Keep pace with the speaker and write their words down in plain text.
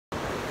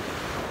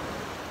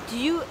Do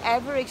you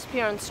ever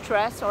experience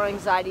stress or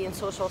anxiety in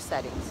social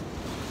settings?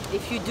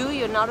 If you do,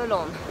 you're not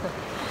alone.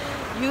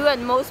 You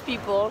and most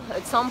people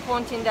at some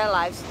point in their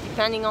lives,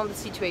 depending on the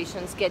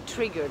situations, get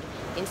triggered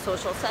in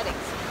social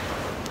settings.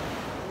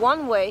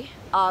 One way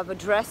of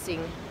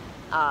addressing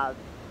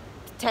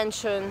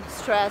tension,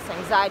 stress,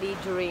 anxiety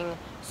during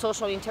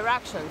social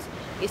interactions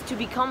is to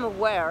become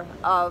aware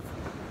of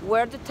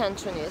where the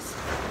tension is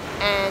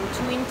and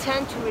to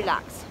intend to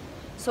relax.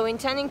 So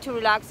intending to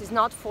relax is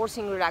not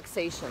forcing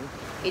relaxation.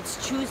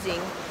 It's choosing,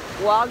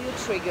 while you're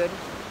triggered,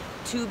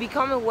 to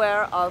become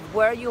aware of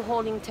where you're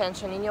holding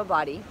tension in your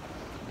body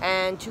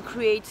and to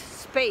create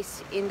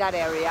space in that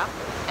area,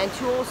 and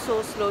to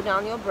also slow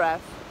down your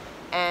breath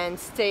and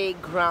stay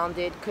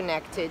grounded,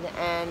 connected,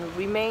 and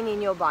remain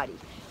in your body.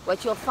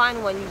 What you'll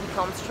find when you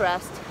become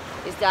stressed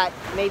is that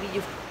maybe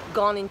you've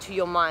gone into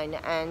your mind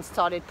and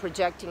started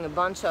projecting a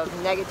bunch of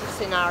negative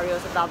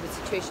scenarios about the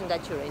situation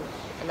that you're in,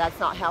 and that's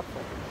not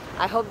helpful.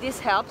 I hope this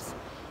helps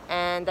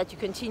and that you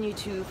continue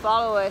to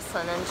follow us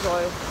and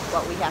enjoy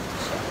what we have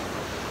to share.